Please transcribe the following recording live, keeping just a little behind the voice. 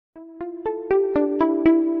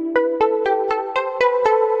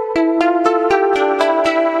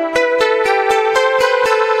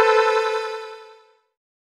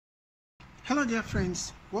dear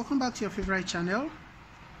friends, welcome back to your favorite channel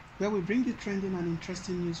where we bring you trending and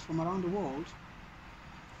interesting news from around the world.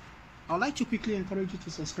 I would like to quickly encourage you to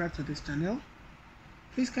subscribe to this channel.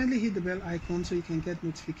 Please kindly hit the bell icon so you can get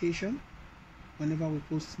notification whenever we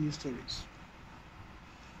post new stories.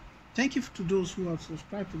 Thank you to those who have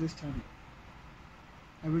subscribed to this channel.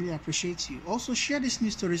 I really appreciate you. Also share these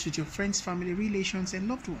news stories with your friends, family, relations and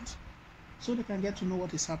loved ones so they can get to know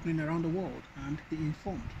what is happening around the world and be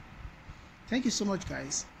informed. Thank you so much,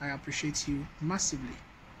 guys. I appreciate you massively.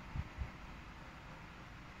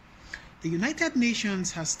 The United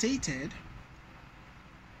Nations has stated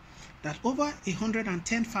that over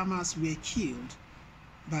 110 farmers were killed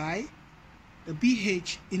by the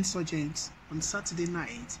BH insurgents on Saturday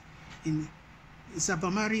night in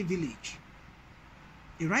Zabamari village,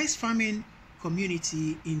 a rice farming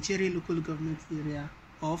community in Jere local government area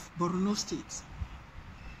of Borno State.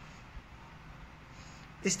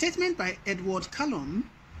 A statement by Edward Callum,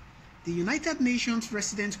 the United Nations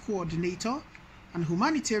Resident Coordinator and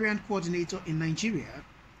Humanitarian Coordinator in Nigeria,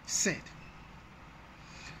 said,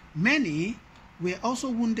 many were also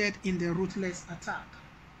wounded in the ruthless attack.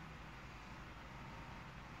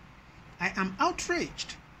 I am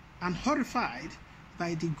outraged and horrified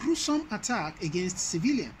by the gruesome attack against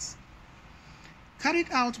civilians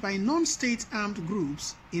carried out by non-state armed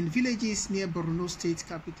groups in villages near Borno State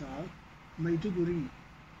capital, Maiduguri.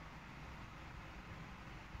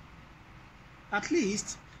 At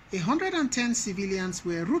least 110 civilians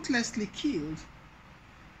were ruthlessly killed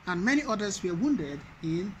and many others were wounded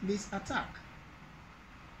in this attack.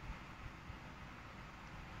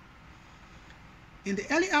 In the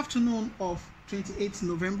early afternoon of 28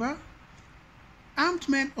 November, armed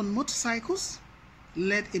men on motorcycles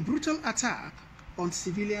led a brutal attack on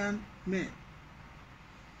civilian men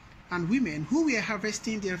and women who were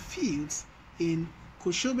harvesting their fields in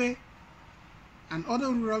Koshobe and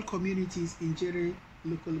other rural communities in Jere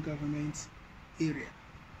local government area.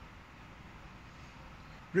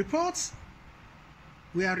 Reports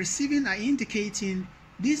we are receiving are indicating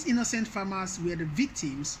these innocent farmers were the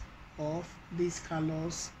victims of this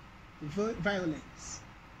callous violence.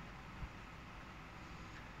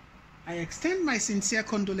 I extend my sincere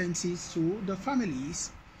condolences to the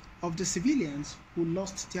families of the civilians who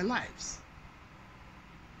lost their lives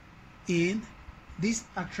in this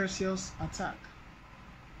atrocious attack.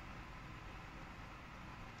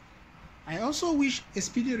 I also wish a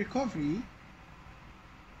speedy recovery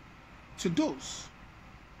to those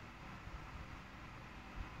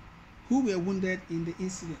who were wounded in the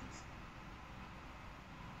incident.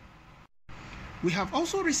 We have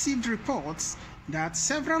also received reports that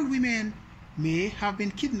several women may have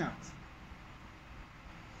been kidnapped.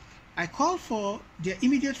 I call for their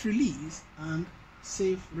immediate release and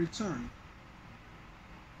safe return.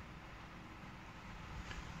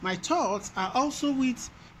 My thoughts are also with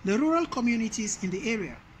the rural communities in the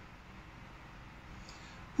area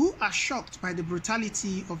who are shocked by the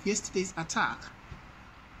brutality of yesterday's attack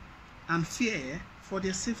and fear for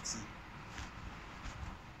their safety.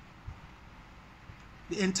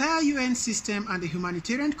 The entire UN system and the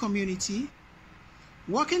humanitarian community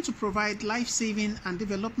working to provide life-saving and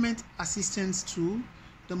development assistance to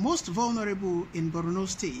the most vulnerable in Borno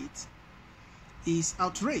State is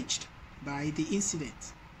outraged by the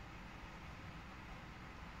incident.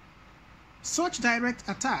 Such direct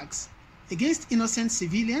attacks against innocent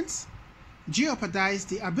civilians jeopardize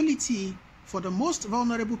the ability for the most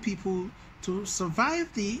vulnerable people to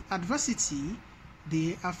survive the adversity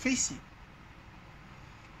they are facing,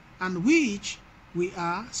 and which we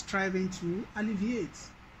are striving to alleviate.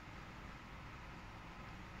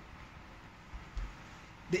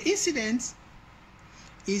 The incident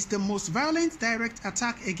is the most violent direct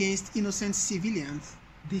attack against innocent civilians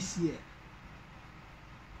this year.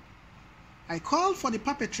 I call for the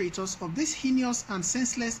perpetrators of this heinous and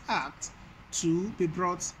senseless act to be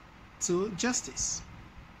brought to justice.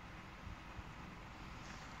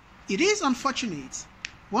 It is unfortunate,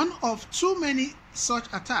 one of too many such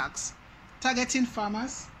attacks targeting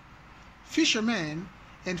farmers, fishermen,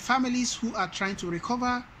 and families who are trying to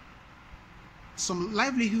recover some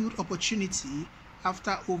livelihood opportunity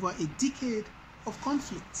after over a decade of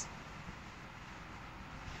conflict.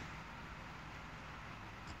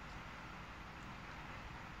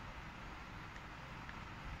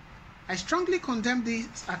 I strongly condemn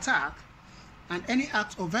this attack and any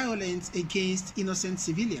act of violence against innocent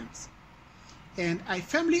civilians, and I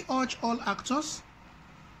firmly urge all actors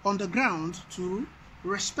on the ground to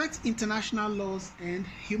respect international laws and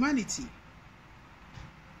humanity.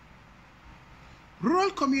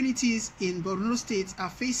 Rural communities in Borno State are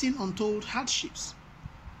facing untold hardships.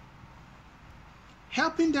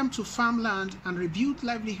 helping them to farm land and rebuild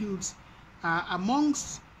livelihoods are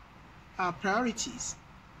amongst our priorities,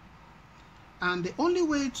 and the only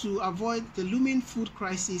way to avoid the looming food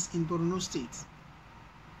crisis in Borno State.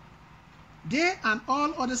 They and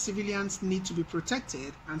all other civilians need to be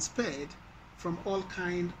protected and spared from all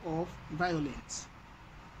kinds of violence.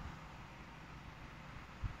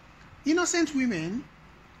 Innocent women,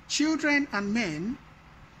 children, and men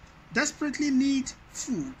desperately need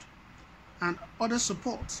food and other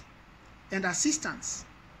support and assistance,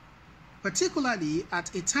 particularly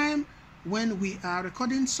at a time when we are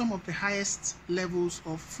recording some of the highest levels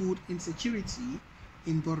of food insecurity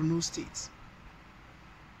in Borno State.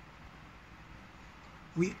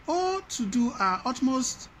 We ought to do our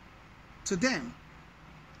utmost to them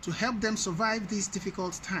to help them survive these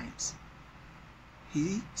difficult times,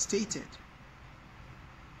 he stated.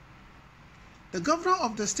 The governor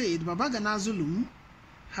of the state, Babagana Zulum,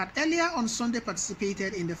 had earlier on Sunday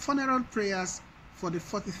participated in the funeral prayers for the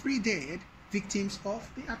 43 dead victims of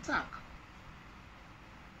the attack.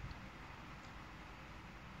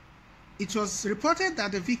 It was reported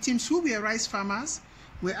that the victims, who were rice farmers,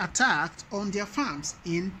 were attacked on their farms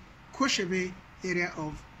in Koshebe area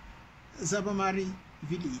of Zabamari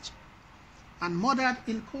village and murdered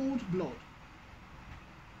in cold blood.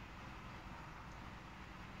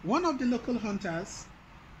 One of the local hunters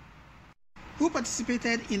who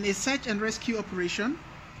participated in a search and rescue operation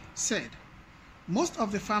said most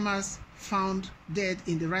of the farmers found dead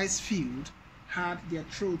in the rice field had their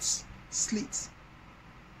throats slit.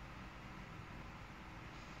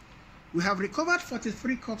 We have recovered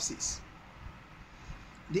 43 corpses.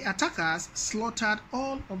 The attackers slaughtered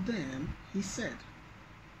all of them, he said.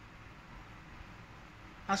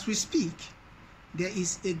 As we speak, there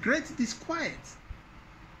is a great disquiet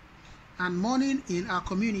and mourning in our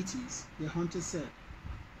communities, the hunter said.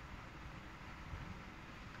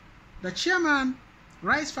 The chairman,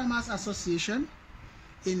 Rice Farmers Association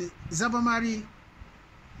in Zabamari,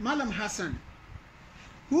 Malam Hassan,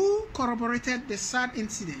 who corroborated the sad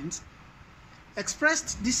incident,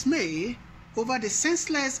 expressed dismay over the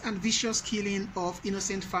senseless and vicious killing of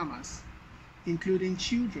innocent farmers, including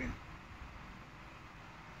children.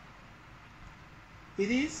 It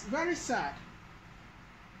is very sad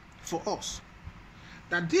for us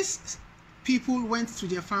that these people went to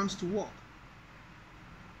their farms to work,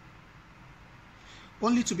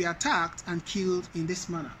 only to be attacked and killed in this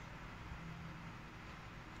manner.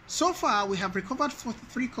 So far, we have recovered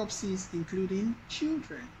 43 corpses, including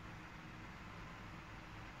children.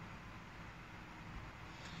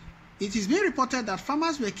 It is being reported that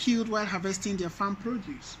farmers were killed while harvesting their farm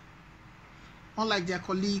produce, unlike their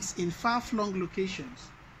colleagues in far-flung locations.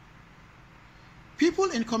 People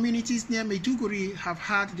in communities near Maiduguri have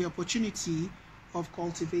had the opportunity of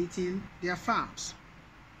cultivating their farms.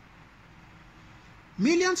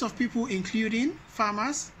 Millions of people, including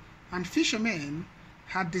farmers and fishermen,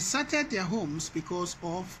 had deserted their homes because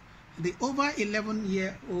of the over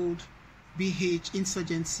 11-year-old BH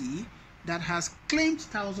insurgency that has claimed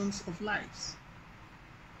thousands of lives.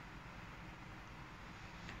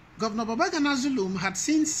 Governor Babagana Zulum had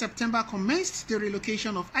since September commenced the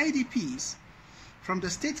relocation of IDPs from the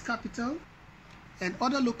state capital and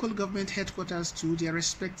other local government headquarters to their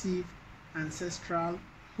respective ancestral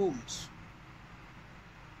homes.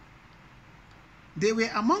 They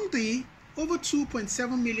were among the over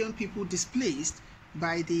 2.7 million people displaced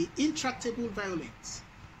by the intractable violence.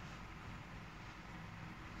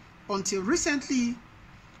 Until recently,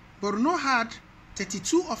 Borno had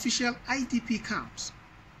 32 official IDP camps,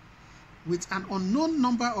 with an unknown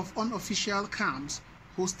number of unofficial camps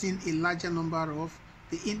hosting a larger number of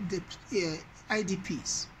the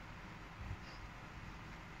IDPs.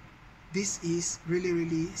 This is really,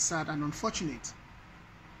 really sad and unfortunate.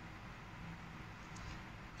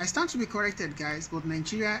 I stand to be corrected, guys, but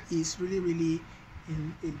Nigeria is really, really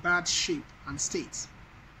in a bad shape and state.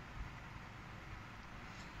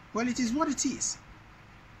 Well, it is what it is.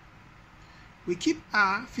 We keep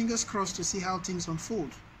our fingers crossed to see how things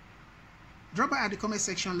unfold. Drop by at the comment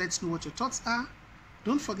section, let us know what your thoughts are.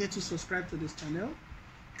 Don't forget to subscribe to this channel.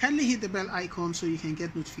 Kindly hit the bell icon so you can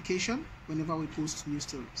get notification whenever we post new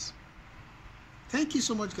stories. Thank you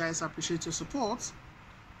so much, guys. I appreciate your support,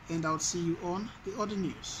 and I'll see you on the other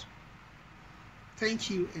news. Thank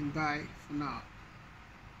you and bye for now.